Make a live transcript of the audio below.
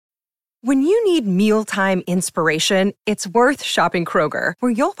When you need mealtime inspiration, it's worth shopping Kroger,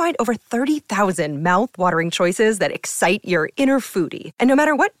 where you'll find over 30,000 mouth-watering choices that excite your inner foodie. And no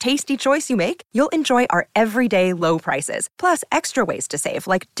matter what tasty choice you make, you'll enjoy our everyday low prices, plus extra ways to save,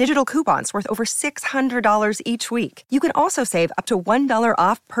 like digital coupons worth over $600 each week. You can also save up to $1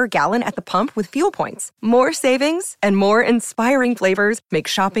 off per gallon at the pump with fuel points. More savings and more inspiring flavors make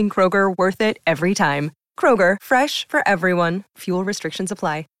shopping Kroger worth it every time. Kroger, fresh for everyone. Fuel restrictions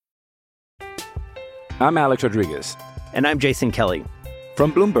apply. I'm Alex Rodriguez. And I'm Jason Kelly.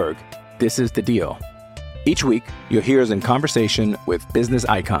 From Bloomberg, this is The Deal. Each week, you'll hear us in conversation with business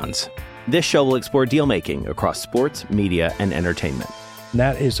icons. This show will explore deal-making across sports, media, and entertainment.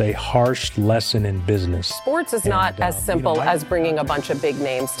 That is a harsh lesson in business. Sports is not as simple as bringing a bunch of big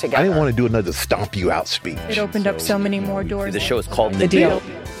names together. I didn't want to do another stomp you out speech. It opened up so many more doors. The show is called The Deal.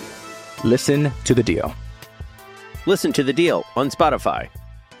 Listen to The Deal. Listen to The Deal on Spotify.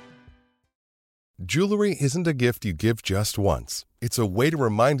 Jewelry isn't a gift you give just once. It's a way to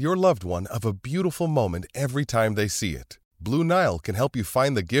remind your loved one of a beautiful moment every time they see it. Blue Nile can help you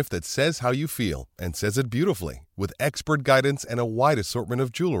find the gift that says how you feel and says it beautifully, with expert guidance and a wide assortment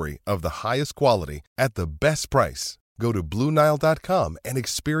of jewelry of the highest quality at the best price. Go to BlueNile.com and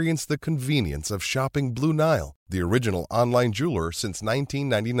experience the convenience of shopping Blue Nile, the original online jeweler since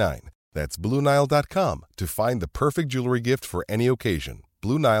 1999. That's BlueNile.com to find the perfect jewelry gift for any occasion.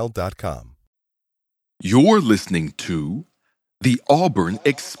 BlueNile.com. You're listening to The Auburn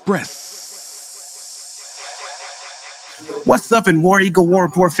Express. What's up in War Eagle War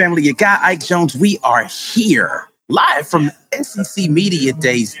Report family? Your guy Ike Jones. We are here live from SEC Media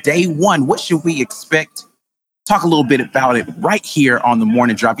Days, day one. What should we expect? Talk a little bit about it right here on the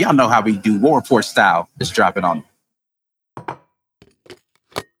morning drop. Y'all know how we do War Report style. Just drop it on.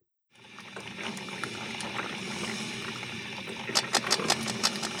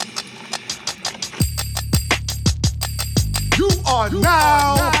 You are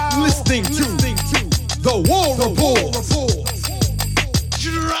now listening to the War Report.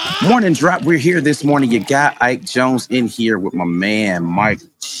 Morning drop. We're here this morning. You got Ike Jones in here with my man, Mike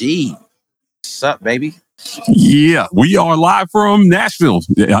G. What's up, baby? Yeah, we are live from Nashville.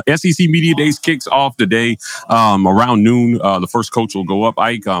 SEC Media Days kicks off today around noon. The first coach will go up.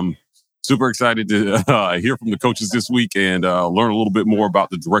 Ike, I'm super excited to hear from the coaches this week and learn a little bit more about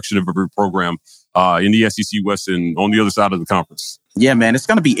the direction of every program in the SEC West and on the other side of the conference. Yeah, man, it's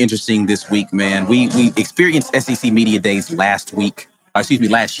going to be interesting this week, man. We experienced SEC Media Days last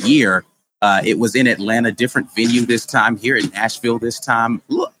year. It was in Atlanta, different venue this time, here in Nashville this time.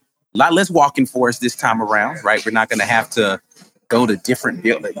 Look, a lot less walking for us this time around, right? We're not going to have to go to different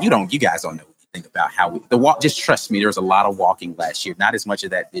buildings. You guys don't know anything about how the walk. Just trust me, there was a lot of walking last year, not as much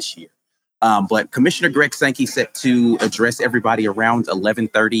of that this year. But Commissioner Greg Sankey set to address everybody around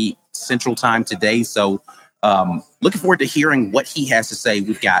 11:30 Central Time today. So looking forward to hearing what he has to say.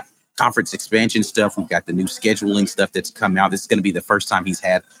 We've got conference expansion stuff. We've got the new scheduling stuff that's come out. This is going to be the first time he's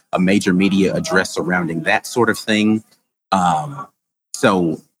had a major media address surrounding that sort of thing.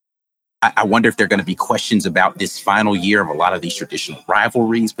 So I wonder if there are going to be questions about this final year of a lot of these traditional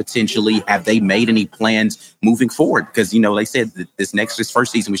rivalries, potentially. Have they made any plans moving forward? Because, they said that this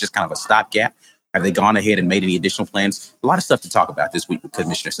first season was just kind of a stopgap. Have they gone ahead and made any additional plans? A lot of stuff to talk about this week with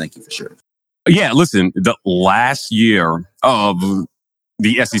Commissioner Sankey for sure. Yeah, listen, the last year of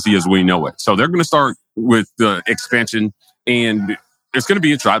the SEC as we know it. So they're going to start with the expansion, and it's going to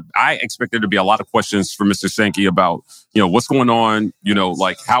be interesting. I expect there to be a lot of questions for Mr. Sankey about, what's going on,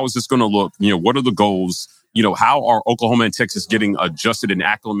 how is this going to look? What are the goals? How are Oklahoma and Texas getting adjusted and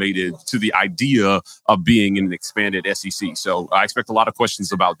acclimated to the idea of being in an expanded SEC? So I expect a lot of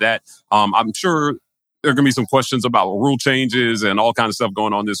questions about that. I'm sure there are going to be some questions about rule changes and all kinds of stuff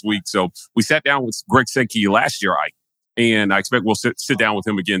going on this week. So we sat down with Greg Sankey last year, and I expect we'll sit down with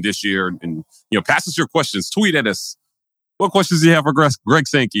him again this year and pass us your questions. Tweet at us. What questions do you have for Greg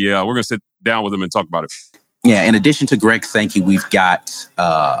Sankey? We're going to sit down with him and talk about it. Yeah, in addition to Greg Sankey, we've got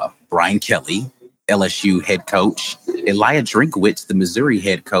Brian Kelly, LSU head coach, Elijah Drinkwitz, the Missouri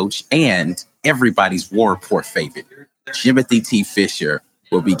head coach, and everybody's War Report favorite, Jimothy T. Fisher,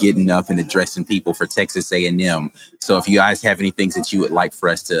 will be getting up and addressing people for Texas A&M. So if you guys have any things that you would like for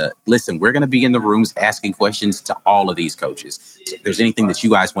us to listen, we're going to be in the rooms asking questions to all of these coaches. So if there's anything that you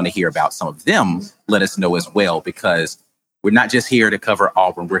guys want to hear about some of them, let us know as well, because we're not just here to cover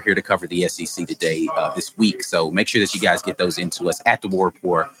Auburn. We're here to cover the SEC today, this week. So make sure that you guys get those into us at the War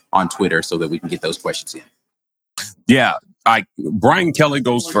Report on Twitter so that we can get those questions in. Yeah, Brian Kelly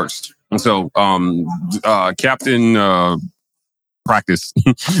goes first. And so Captain practice.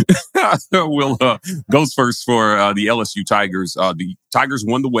 Will goes first for the LSU Tigers. The Tigers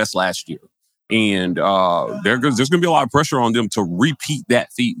won the West last year, and there's going to be a lot of pressure on them to repeat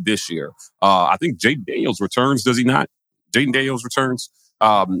that feat this year. I think Jayden Daniels returns, does he not? Jayden Daniels returns.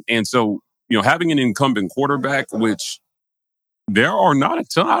 And so, having an incumbent quarterback, which there are not a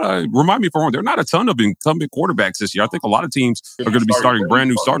ton, remind me if I'm wrong, there are not a ton of incumbent quarterbacks this year. I think a lot of teams are going to be starting brand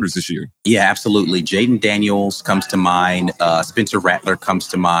new starters this year. Yeah, absolutely. Jayden Daniels comes to mind. Spencer Rattler comes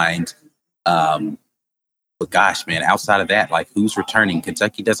to mind. But gosh, man, outside of that, like, who's returning?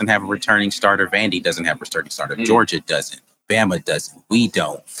 Kentucky doesn't have a returning starter. Vandy doesn't have a returning starter. Georgia doesn't. Bama doesn't. We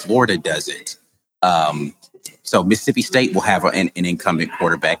don't. Florida doesn't. So Mississippi State will have an incumbent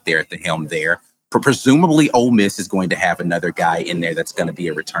quarterback there at the helm there. Presumably, Ole Miss is going to have another guy in there that's going to be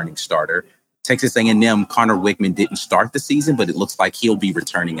a returning starter. Texas A&M, Connor Wickman didn't start the season, but it looks like he'll be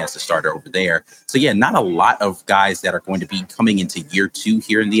returning as a starter over there. So, yeah, not a lot of guys that are going to be coming into year 2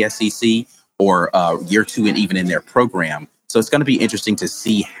 here in the SEC or year 2 and even in their program. So it's going to be interesting to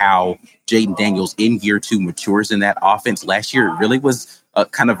see how Jayden Daniels in year 2 matures in that offense. Last year, it really was a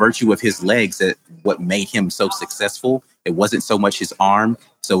kind of virtue of his legs that what made him so successful. It wasn't so much his arm.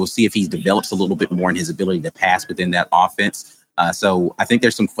 So we'll see if he develops a little bit more in his ability to pass within that offense. So I think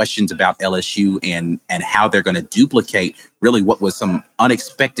there's some questions about LSU and how they're going to duplicate really what was some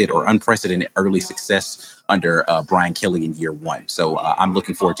unexpected or unprecedented early success under Brian Kelly in year 1. So I'm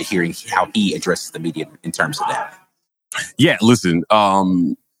looking forward to hearing how he addresses the media in terms of that. Yeah, listen,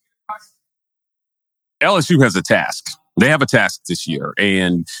 LSU has a task. They have a task this year,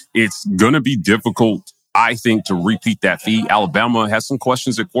 and it's going to be difficult, I think, to repeat that feat. Alabama has some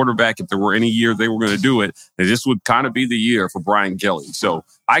questions at quarterback. If there were any year they were going to do it, and this would kind of be the year for Brian Kelly. So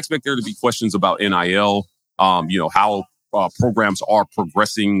I expect there to be questions about NIL, how programs are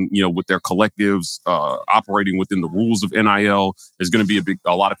progressing, with their collectives, operating within the rules of NIL. There's going to be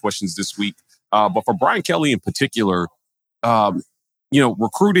a lot of questions this week. But for Brian Kelly in particular,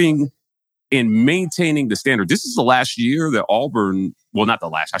 recruiting and maintaining the standard. This is the last year that Auburn, well, not the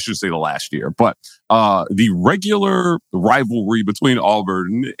last, I should say the last year, but the regular rivalry between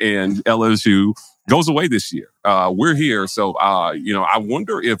Auburn and LSU goes away this year. We're here. So, I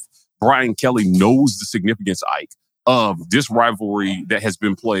wonder if Brian Kelly knows the significance, Ike, of this rivalry that has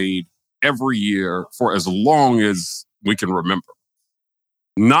been played every year for as long as we can remember.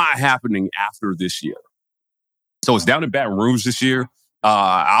 Not happening after this year. So it's down in Baton Rouge this year.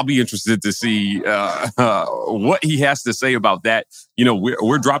 I'll be interested to see what he has to say about that.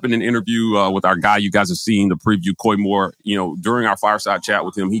 We're dropping an interview with our guy you guys have seen, the preview, Coy Moore. During our fireside chat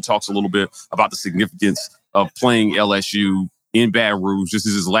with him, he talks a little bit about the significance of playing LSU in Baton Rouge. This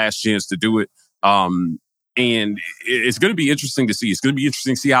is his last chance to do it. And it's going to be interesting to see. It's going to be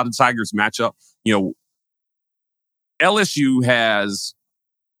interesting to see how the Tigers match up. LSU has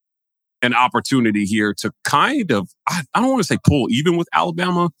an opportunity here to kind of, I don't want to say pull even with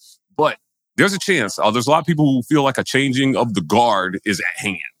Alabama, but there's a chance. There's a lot of people who feel like a changing of the guard is at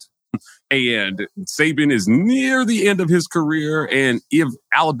hand. And Saban is near the end of his career. And if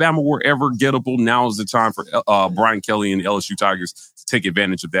Alabama were ever gettable, now is the time for Brian Kelly and the LSU Tigers to take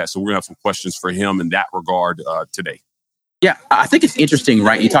advantage of that. So we're going to have some questions for him in that regard today. Yeah, I think it's interesting,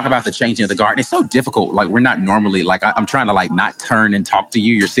 right? You talk about the changing of the guard. And it's so difficult. Like, we're not normally, I'm trying to not turn and talk to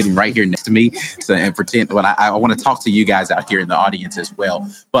you. You're sitting right here next to me. So, and pretend, but I want to talk to you guys out here in the audience as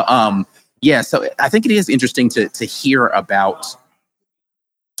well. But so I think it is interesting to hear about,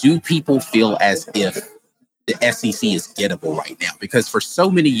 do people feel as if the SEC is gettable right now? Because for so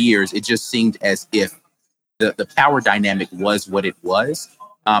many years, it just seemed as if the power dynamic was what it was.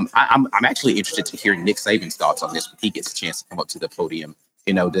 I'm actually interested to hear Nick Saban's thoughts on this when he gets a chance to come up to the podium.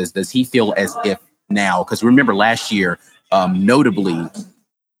 Does he feel as if now, because remember last year, notably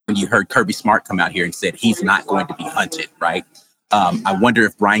when you heard Kirby Smart come out here and said he's not going to be hunted, right? I wonder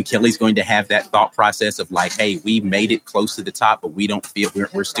if Brian Kelly's going to have that thought process of hey, we made it close to the top, but we don't feel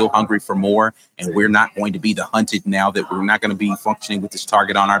we're still hungry for more. And we're not going to be the hunted now that we're not going to be functioning with this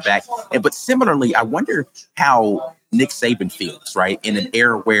target on our back. But similarly, I wonder how Nick Saban feels, right? In an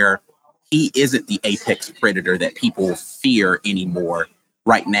era where he isn't the apex predator that people fear anymore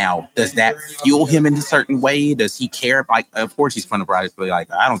right now. Does that fuel him in a certain way? Does he care? Of course he's going to probably I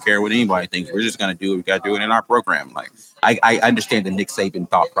don't care what anybody thinks. We're just going to do it. We got to do it in our program. I understand the Nick Saban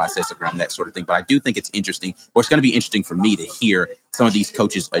thought process around that sort of thing, but I do think it's interesting, or it's going to be interesting for me to hear some of these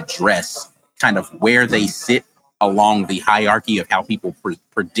coaches address kind of where they sit along the hierarchy of how people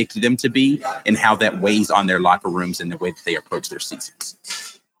predict them to be and how that weighs on their locker rooms and the way that they approach their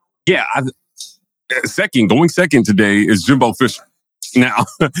seasons. Yeah. Going second today is Jimbo Fisher. Now,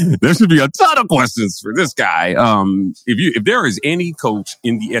 there should be a ton of questions for this guy. If there is any coach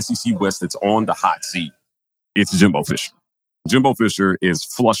in the SEC West that's on the hot seat, it's Jimbo Fisher. Jimbo Fisher is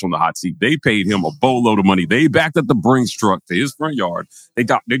flush on the hot seat. They paid him a boatload of money. They backed up the Brinks truck to his front yard. They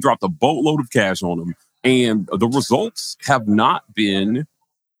dropped a boatload of cash on him. And the results have not been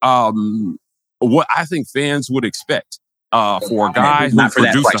what I think fans would expect for a guy who not for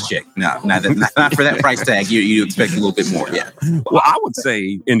that price check. No, not for that price tag. You expect a little bit more. Yeah. Well, I would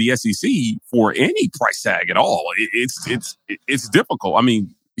say in the SEC for any price tag at all, it's difficult. I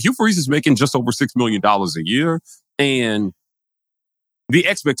mean, Hugh Freeze is making just over $6 million a year, and the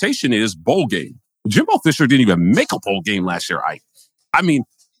expectation is bowl game. Jimbo Fisher didn't even make a bowl game last year. I mean,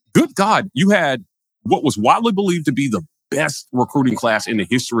 good God, you had what was widely believed to be the best recruiting class in the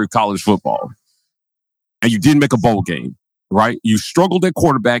history of college football, and you didn't make a bowl game, right? You struggled at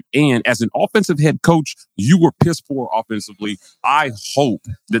quarterback, and as an offensive head coach, you were piss poor offensively. I hope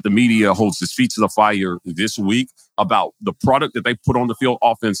that the media holds his feet to the fire this week about the product that they put on the field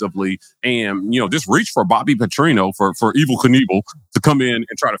offensively, and just reach for Bobby Petrino for Evel Knievel to come in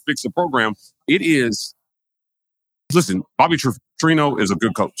and try to fix the program. Listen, Bobby Petrino is a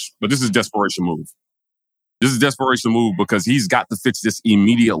good coach, but this is a desperation move. This is a desperation move because he's got to fix this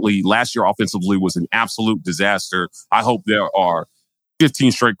immediately. Last year, offensively, was an absolute disaster. I hope there are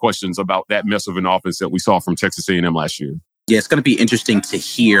 15 straight questions about that mess of an offense that we saw from Texas A&M last year. Yeah, it's going to be interesting to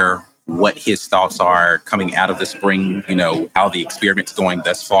hear what his thoughts are coming out of the spring, how the experiment's going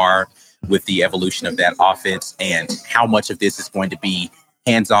thus far with the evolution of that offense and how much of this is going to be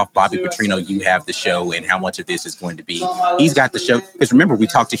hands off Bobby Petrino, you have the show, and how much of this is going to be he's got the show. Because remember, we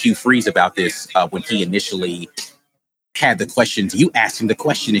talked to Hugh Freeze about this when he initially had the questions. You asked him the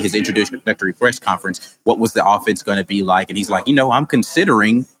question in his introductory press conference, what was the offense going to be like? And he's like, I'm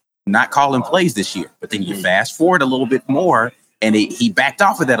considering not calling plays this year. But then you fast forward a little bit more, and he backed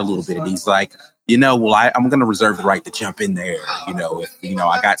off of that a little bit. And he's like, I'm going to reserve the right to jump in there. If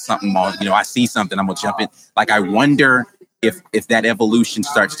I got something on, I see something, I'm going to jump in. Like, I wonder if that evolution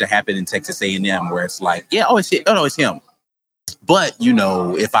starts to happen in Texas A&M, where it's like, it's him. But,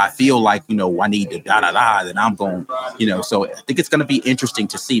 if I feel like, I need to then I'm going, so I think it's going to be interesting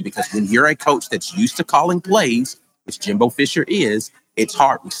to see, because when you're a coach that's used to calling plays, which Jimbo Fisher is, it's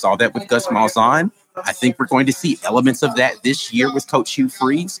hard. We saw that with Gus Malzahn. I think we're going to see elements of that this year with Coach Hugh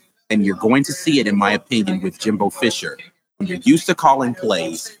Freeze, and you're going to see it, in my opinion, with Jimbo Fisher. When you're used to calling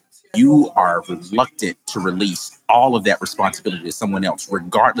plays, you are reluctant to release all of that responsibility to someone else,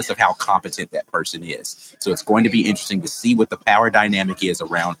 regardless of how competent that person is. So it's going to be interesting to see what the power dynamic is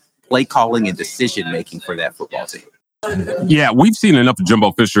around play calling and decision-making for that football team. Yeah, we've seen enough of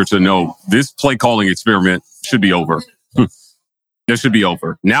Jimbo Fisher to know this play calling experiment should be over. It should be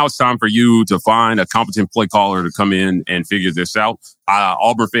over. Now it's time for you to find a competent play caller to come in and figure this out.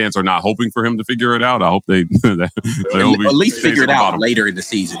 Auburn fans are not hoping for him to figure it out. I hope they at least figure it out later in the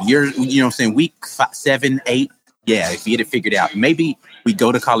season. Week 7, 8. Yeah, if you get it figured out, maybe we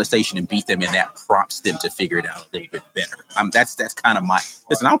go to College Station and beat them, and that prompts them to figure it out a little bit better. That's kind of my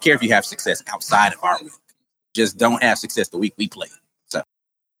listen. I don't care if you have success outside of our week, just don't have success the week we play.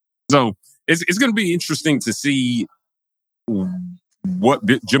 So it's going to be interesting to see what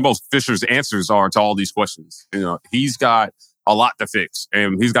Jimbo Fisher's answers are to all these questions. He's got a lot to fix,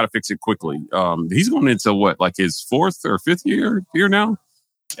 and he's got to fix it quickly. He's going into his 4th or 5th year now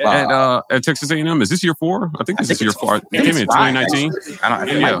at Texas A&M. Is this year 4? I think this is year 4. He came in 2019. I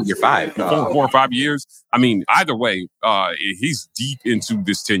think year 5. 4 or 5 years. I mean, either way, he's deep into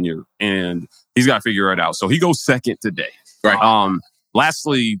this tenure, and he's got to figure it out. So he goes second today. Right.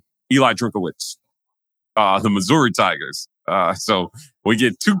 Lastly, Eli Drinkwitz, the Missouri Tigers. So we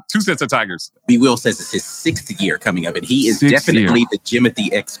get two sets of Tigers. B. Will says it's his 6th year coming up, and he is definitely the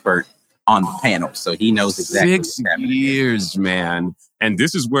Jimothy expert on the panel. So he knows exactly 6 years, man. And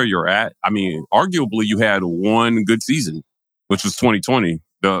this is where you're at. I mean, arguably you had one good season, which was 2020,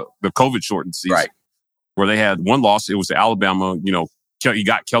 the COVID shortened season, right, where they had one loss. It was to Alabama. You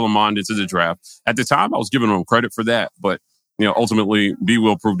got Kellen Mond into the draft. At the time, I was giving him credit for that, but ultimately B.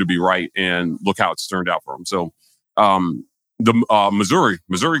 Will proved to be right, and look how it's turned out for him. So,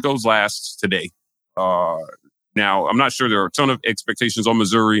 Missouri goes last today. Now, I'm not sure there are a ton of expectations on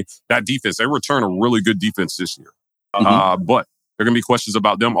Missouri. That defense, they return a really good defense this year. Mm-hmm. But there are going to be questions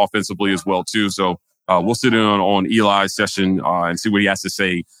about them offensively as well, too. So we'll sit in on Eli's session and see what he has to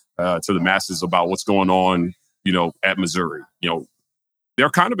say to the masses about what's going on, at Missouri. They're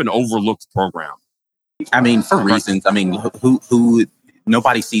kind of an overlooked program. I mean, for reasons. I mean, who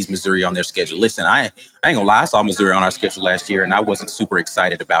nobody sees Missouri on their schedule. Listen, I ain't gonna lie, I saw Missouri on our schedule last year, and I wasn't super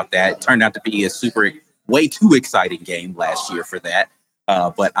excited about that. It turned out to be a way too exciting game last year for that.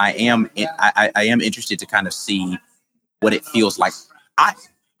 But I am interested to kind of see what it feels like.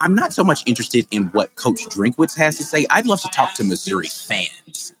 I'm not so much interested in what Coach Drinkwitz has to say. I'd love to talk to Missouri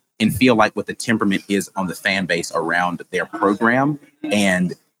fans and feel like what the temperament is on the fan base around their program.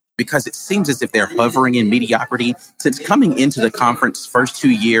 And because it seems as if they're hovering in mediocrity since coming into the conference first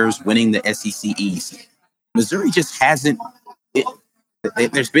 2 years, winning the SEC East, Missouri just hasn't.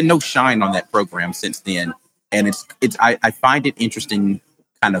 There's been no shine on that program since then. And I find it interesting,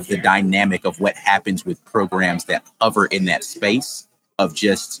 kind of the dynamic of what happens with programs that hover in that space of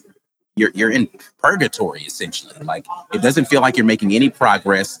just you're in purgatory, essentially. Like, it doesn't feel like you're making any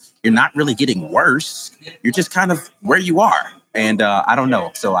progress. You're not really getting worse. You're just kind of where you are. And I don't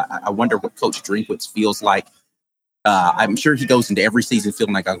know. So I wonder what Coach Drinkwitz feels like. I'm sure he goes into every season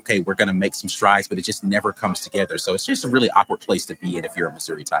feeling like, okay, we're going to make some strides, but it just never comes together. So it's just a really awkward place to be in if you're a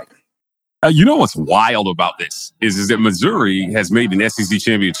Missouri Tiger. You know what's wild about this is that Missouri has made an SEC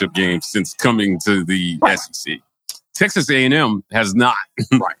championship game since coming to the SEC. Texas A&M has not.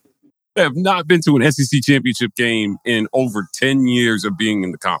 Right. They have not been to an SEC championship game in over 10 years of being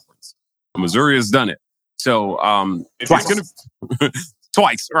in the conference. Missouri has done it. So twice.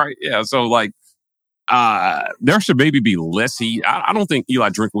 Twice, right? Yeah. So like there should maybe be less heat. I don't think Eli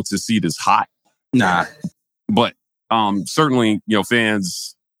Drinkwitz's seat is hot. Nah. But certainly,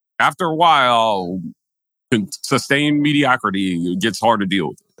 fans after a while sustained mediocrity gets hard to deal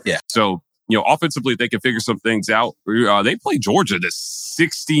with. Yeah. So offensively, they can figure some things out. They played Georgia to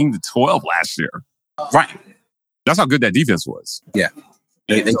 16-12 last year. Right. That's how good that defense was. Yeah.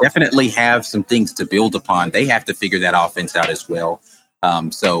 They definitely have some things to build upon. They have to figure that offense out as well.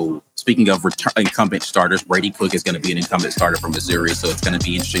 So speaking of incumbent starters, Brady Cook is going to be an incumbent starter for Missouri. So it's going to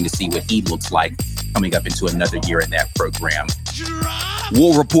be interesting to see what he looks like coming up into another year in that program.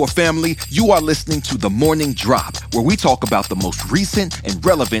 War Report family, you are listening to The Morning Drop, where we talk about the most recent and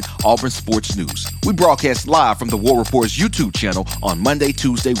relevant Auburn sports news. We broadcast live from the War Report's YouTube channel on Monday,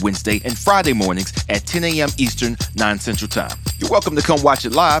 Tuesday, Wednesday, and Friday mornings at 10 a.m. Eastern, 9 Central Time. You're welcome to come watch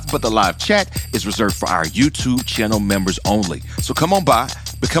it live, but the live chat is reserved for our YouTube channel members only. So come on by,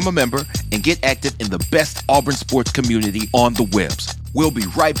 become a member, and get active in the best Auburn sports community on the webs. We'll be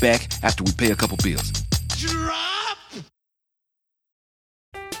right back after we pay a couple bills.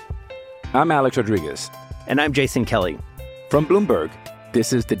 I'm Alex Rodriguez. And I'm Jason Kelly. From Bloomberg,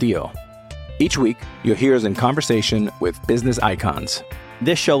 this is The Deal. Each week, you'll hear us in conversation with business icons.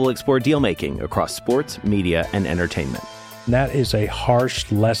 This show will explore deal-making across sports, media, and entertainment. That is a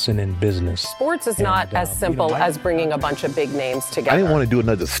harsh lesson in business. Sports is not as simple as bringing a bunch of big names together. I didn't want to do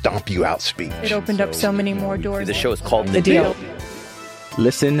another stomp you out speech. It opened up so many more doors. The show is called The Deal.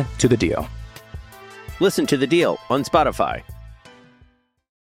 Listen to The Deal. Listen to The Deal on Spotify.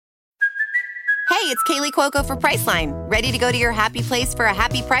 Hey, it's Kaylee Cuoco for Priceline. Ready to go to your happy place for a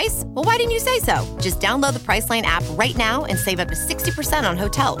happy price? Well, why didn't you say so? Just download the Priceline app right now and save up to 60% on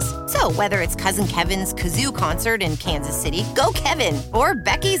hotels. So whether it's Cousin Kevin's Kazoo Concert in Kansas City, go Kevin, or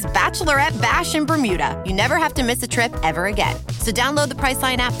Becky's Bachelorette Bash in Bermuda, you never have to miss a trip ever again. So download the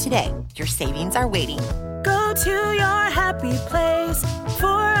Priceline app today. Your savings are waiting. Go to your happy place for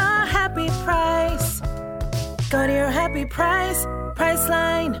a happy price. Go to your happy price,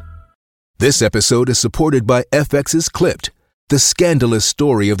 Priceline. This episode is supported by FX's Clipped, the scandalous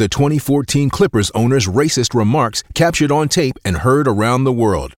story of the 2014 Clippers owner's racist remarks captured on tape and heard around the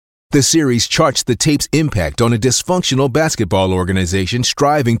world. The series charts the tape's impact on a dysfunctional basketball organization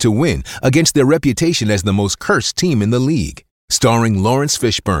striving to win against their reputation as the most cursed team in the league. Starring Lawrence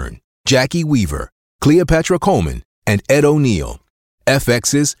Fishburne, Jackie Weaver, Cleopatra Coleman, and Ed O'Neill.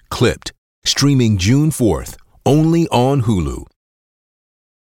 FX's Clipped, streaming June 4th, only on Hulu.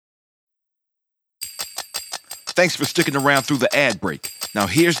 Thanks for sticking around through the ad break. Now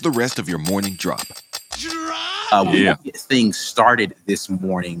here's the rest of your morning drop. We get things started this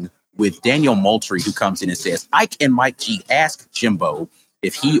morning with Daniel Moultrie, who comes in and says, Ike and Mike G ask Jimbo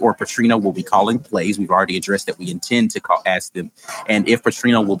if he or Petrino will be calling plays. We've already addressed that we intend to ask them. And if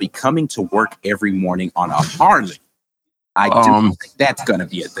Petrino will be coming to work every morning on a Harley. I do think that's going to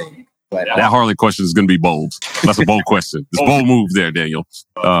be a thing. But, that Harley question is going to be bold. That's a bold question. It's a bold move there, Daniel.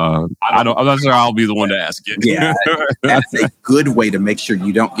 I'm not sure I'll be the one to ask it. Yeah, that's a good way to make sure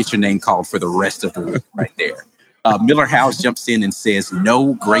you don't get your name called for the rest of the week right there. Miller House jumps in and says,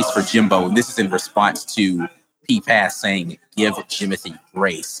 no grace for Jimbo. And this is in response to P-Pass saying, give Jimothy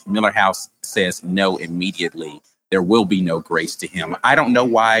grace. Miller House says no immediately. There will be no grace to him. I don't know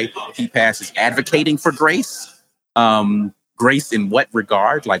why P-Pass is advocating for grace. Grace in what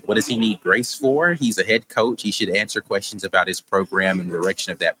regard? Like, what does he need grace for? He's a head coach. He should answer questions about his program and the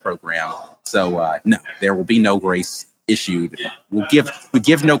direction of that program. So, no, there will be no grace issued. We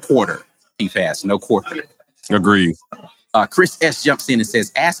give no quarter. P-Pass, no quarter. Agree. Chris S. jumps in and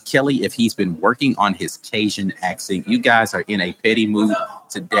says, ask Kelly if he's been working on his Cajun accent. You guys are in a petty mood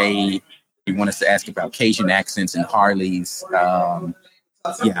today. You want us to ask about Cajun accents and Harleys. I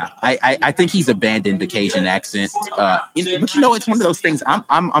think he's abandoned the Cajun accent. But it's one of those things.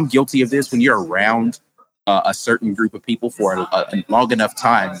 I'm guilty of this. When you're around a certain group of people for a long enough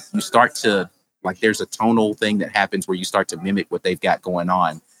time, you start to, there's a tonal thing that happens where you start to mimic what they've got going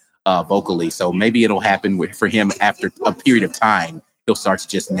on vocally. So maybe it'll happen for him after a period of time. He'll start to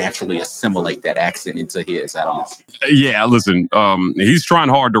just naturally assimilate that accent into his. I don't know. Yeah, listen, he's trying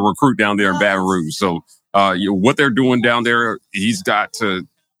hard to recruit down there in Baton Rouge. So what they're doing down there, he's got to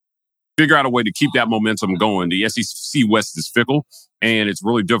figure out a way to keep that momentum going. The SEC West is fickle, and it's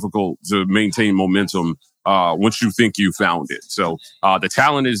really difficult to maintain momentum once you think you found it. So the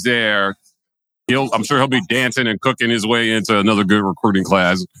talent is there. I'm sure he'll be dancing and cooking his way into another good recruiting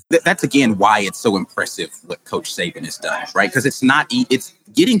class. That's, again, why it's so impressive what Coach Saban has done, right? Because it's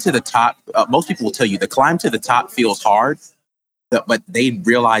getting to the top. Most people will tell you the climb to the top feels hard, but they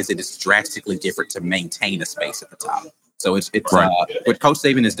realize that it's drastically different to maintain a space at the top. So it's right. What Coach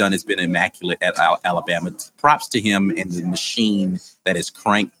Saban has done has been immaculate at Alabama. Props to him and the machine that is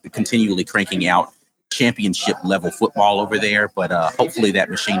continually cranking out championship level football over there. But hopefully that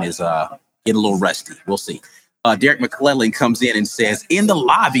machine is getting a little rusty. We'll see. Derek McClellan comes in and says, in the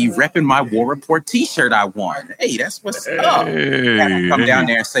lobby, repping my War Report t-shirt I won. Hey, that's what's up. I'll come down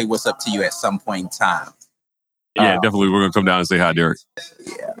there and say what's up to you at some point in time. Yeah, definitely. We're going to come down and say hi, Derek.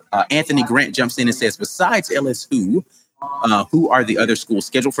 Yeah. Anthony Grant jumps in and says, besides LSU, who are the other schools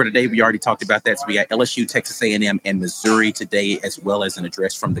scheduled for today? We already talked about that. So we got LSU, Texas A&M, and Missouri today, as well as an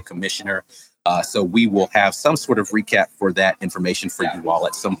address from the commissioner. So we will have some sort of recap for that information for you all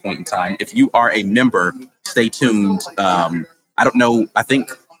at some point in time. If you are a member, stay tuned. I don't know. I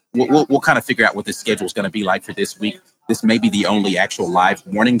think we'll kind of figure out what the schedule is going to be like for this week. This may be the only actual live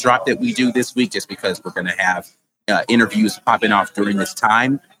morning drop that we do this week, just because we're going to have interviews popping off during this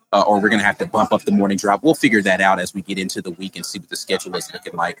time, or we're going to have to bump up the morning drop. We'll figure that out as we get into the week and see what the schedule is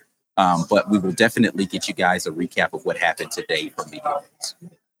looking like. But we will definitely get you guys a recap of what happened today from the events.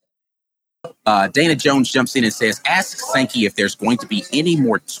 Dana Jones jumps in and says, ask Sankey if there's going to be any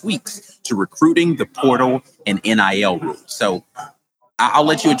more tweaks to recruiting, the portal, and NIL rules. So I'll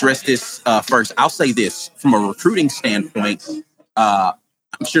let you address this first. I'll say this. From a recruiting standpoint, I'm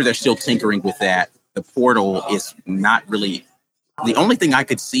sure they're still tinkering with that. The portal is not really – the only thing I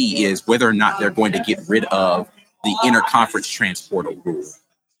could see is whether or not they're going to get rid of the interconference transfer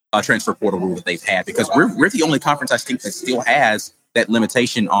portal rule that they've had, because we're the only conference I think that still has that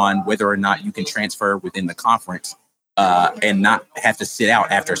limitation on whether or not you can transfer within the conference and not have to sit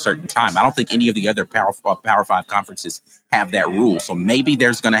out after a certain time. I don't think any of the other Power 5 conferences have that rule. So maybe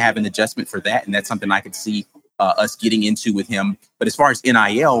there's going to have an adjustment for that, and that's something I could see us getting into with him. But as far as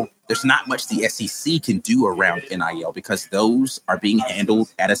NIL, there's not much the SEC can do around NIL because those are being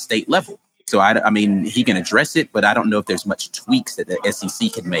handled at a state level. So, I mean, he can address it, but I don't know if there's much tweaks that the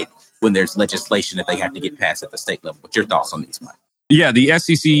SEC can make when there's legislation that they have to get passed at the state level. What's your thoughts on these, Mike? Yeah, the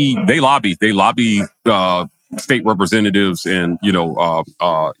SEC, they lobby state representatives and,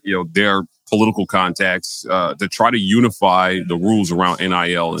 their political contacts to try to unify the rules around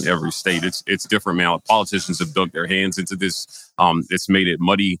NIL in every state. It's different, man. Politicians have dug their hands into this. It's made it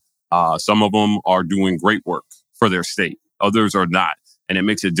muddy. Some of them are doing great work for their state. Others are not. And it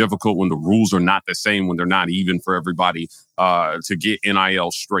makes it difficult when the rules are not the same, when they're not even for everybody to get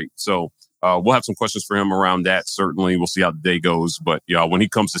NIL straight. So we'll have some questions for him around that. Certainly, we'll see how the day goes. But when he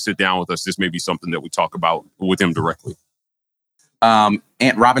comes to sit down with us, this may be something that we talk about with him directly.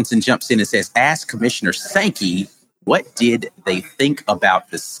 Ant Robinson jumps in and says, ask Commissioner Sankey, what did they think about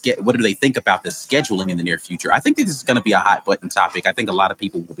what do they think about the scheduling in the near future? I think this is going to be a hot button topic. I think a lot of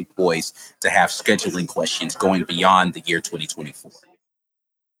people will be poised to have scheduling questions going beyond the year 2024.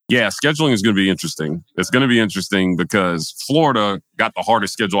 Yeah, scheduling is going to be interesting. It's going to be interesting because Florida got the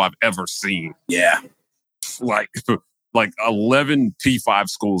hardest schedule I've ever seen. Yeah. Like 11 P5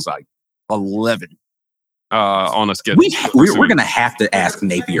 schools, 11 on a schedule. We're going to have to ask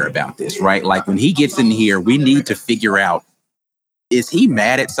Napier about this, right? Like when he gets in here, we need to figure out, is he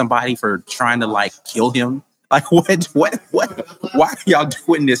mad at somebody for trying to kill him? Like what? Why are y'all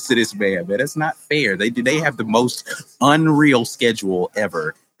doing this to this man? That's not fair. They have the most unreal schedule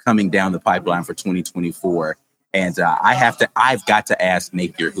ever coming down the pipeline for 2024. And I've got to ask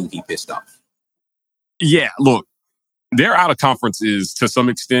Napier who he pissed off. Yeah, look, their out of conference is to some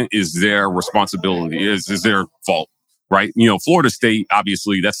extent is their responsibility, is their fault, right? Florida State,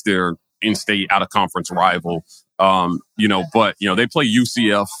 obviously that's their in-state out of conference rival. But they play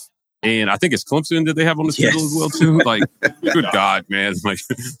UCF. And I think it's Clemson that they have on the schedule as well, too. Like, good God, man. Like,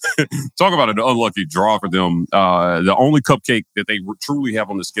 talk about an unlucky draw for them. The only cupcake that they truly have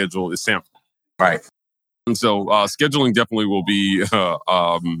on the schedule is Samford. Right. And so scheduling definitely will be,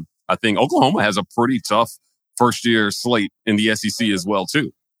 I think Oklahoma has a pretty tough first-year slate in the SEC as well,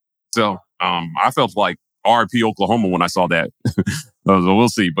 too. So I felt like RIP Oklahoma when I saw that. So we'll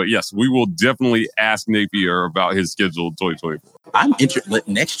see. But yes, we will definitely ask Napier about his schedule in 2024. I'm interested.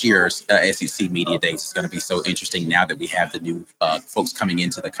 Next year's SEC Media Days is going to be so interesting now that we have the new folks coming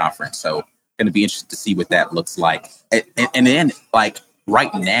into the conference. So going to be interested to see what that looks like. And then, like,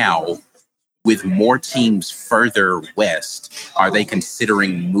 right now, with more teams further west, are they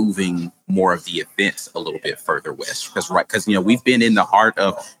considering moving more of the events a little bit further west? Because we've been in the heart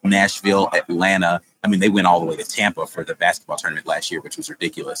of Nashville, Atlanta. I mean, they went all the way to Tampa for the basketball tournament last year, which was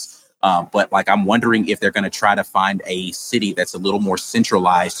ridiculous. But like, I'm wondering if they're going to try to find a city that's a little more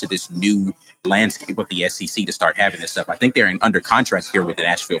centralized to this new landscape of the SEC to start having this stuff. I think they're under contract here with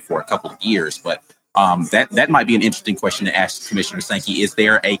Nashville for a couple of years, but that might be an interesting question to ask Commissioner Sankey. Is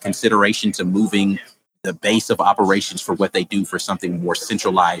there a consideration to moving the base of operations for what they do for something more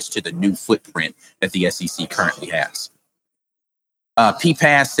centralized to the new footprint that the SEC currently has?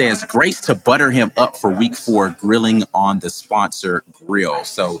 P-Pass says, grace to butter him up for week 4 grilling on the sponsor grill.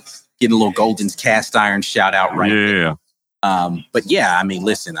 So getting a little Golden's cast iron shout out right there. But yeah, I mean,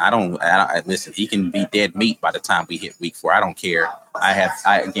 listen, listen, he can be dead meat by the time we hit week 4. I don't care.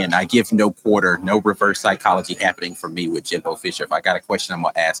 I give no quarter, no reverse psychology happening for me with Jimbo Fisher. If I got a question, I'm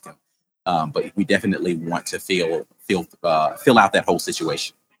going to ask him. But we definitely want to fill out that whole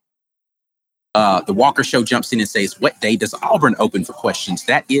situation. The Walker Show jumps in and says, what day does Auburn open for questions?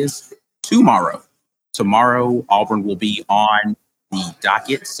 That is tomorrow. Tomorrow, Auburn will be on the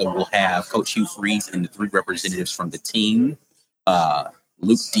docket. So we'll have Coach Hugh Freeze and the 3 representatives from the team,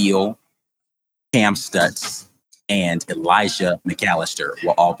 Luke Deal, Cam Stutz, and Elijah McAllister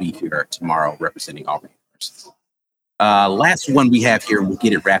will all be here tomorrow representing Auburn University. Last one we have here, we'll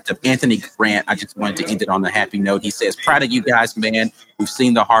get it wrapped up. Anthony Grant, I just wanted to end it on a happy note. He says, proud of you guys, man. We've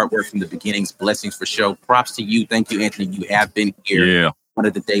seen the hard work from the beginnings. Blessings for show. Props to you. Thank you, Anthony. You have been here. Yeah. One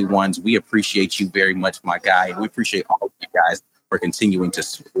of the day ones. We appreciate you very much, my guy. And we appreciate all of you guys for continuing to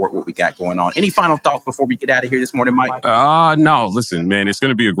support what we got going on. Any final thoughts before we get out of here this morning, Mike? No, listen, man, it's going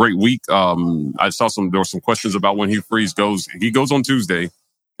to be a great week. I saw there were some questions about when Hugh Freeze goes. He goes on Tuesday.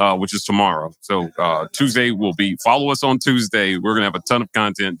 Which is tomorrow. So Tuesday will be, follow us on Tuesday. We're going to have a ton of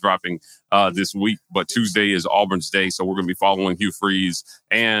content dropping this week, but Tuesday is Auburn's day. So we're going to be following Hugh Freeze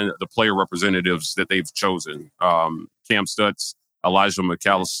and the player representatives that they've chosen. Cam Stutz, Elijah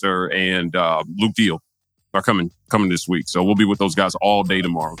McAllister, and Luke Deal are coming this week. So we'll be with those guys all day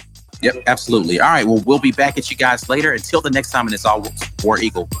tomorrow. Yep, absolutely. All right. Well, we'll be back at you guys later. Until the next time, and it's all War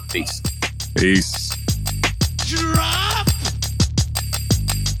Eagle. Peace. Peace. Drop.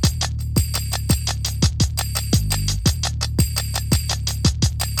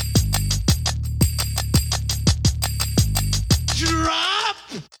 Drop.